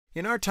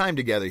In our time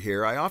together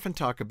here, I often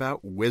talk about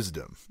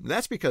wisdom.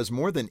 That's because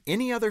more than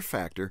any other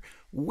factor,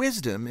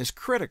 wisdom is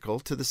critical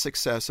to the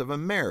success of a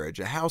marriage,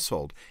 a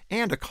household,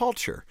 and a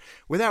culture.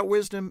 Without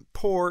wisdom,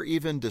 poor,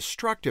 even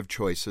destructive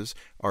choices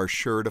are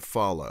sure to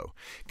follow.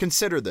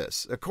 Consider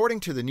this. According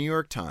to the New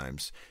York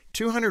Times,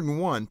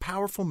 201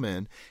 powerful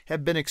men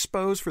have been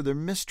exposed for their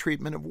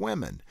mistreatment of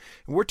women.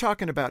 We're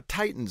talking about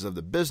titans of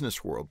the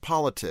business world,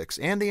 politics,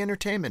 and the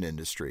entertainment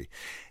industry.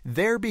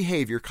 Their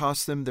behavior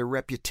cost them their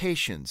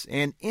reputations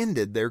and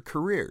ended their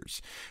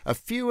careers. A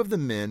few of the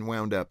men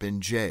wound up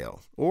in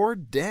jail or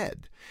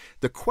dead.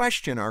 The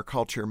question our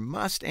culture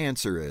must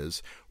answer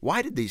is,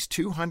 why did these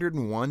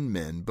 201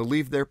 men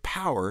believe their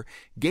power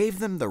gave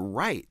them the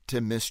right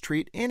to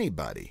mistreat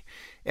anybody?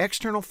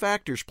 External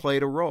factors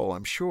played a role,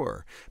 I'm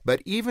sure,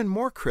 but even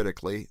more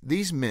critically,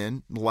 these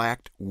men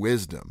lacked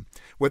wisdom.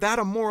 Without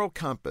a moral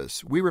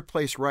compass, we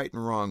replace right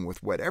and wrong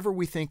with whatever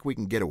we think we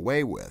can get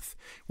away with.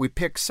 We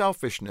pick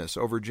selfishness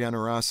over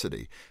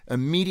generosity,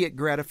 immediate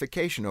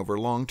gratification over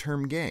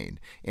long-term gain,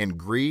 and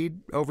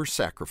greed over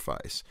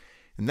sacrifice.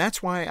 And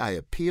that's why I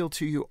appeal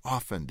to you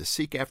often to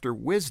seek after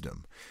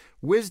wisdom.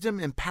 Wisdom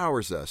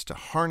empowers us to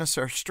harness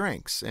our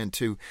strengths and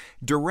to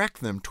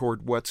direct them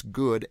toward what's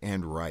good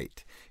and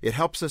right. It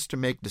helps us to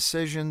make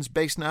decisions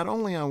based not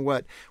only on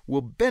what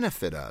will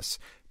benefit us,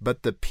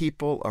 but the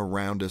people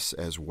around us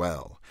as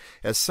well.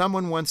 As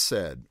someone once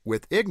said,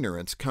 with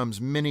ignorance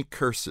comes many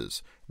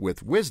curses.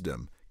 With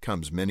wisdom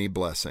comes many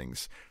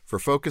blessings. For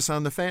Focus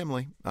on the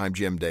Family, I'm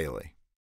Jim Daly.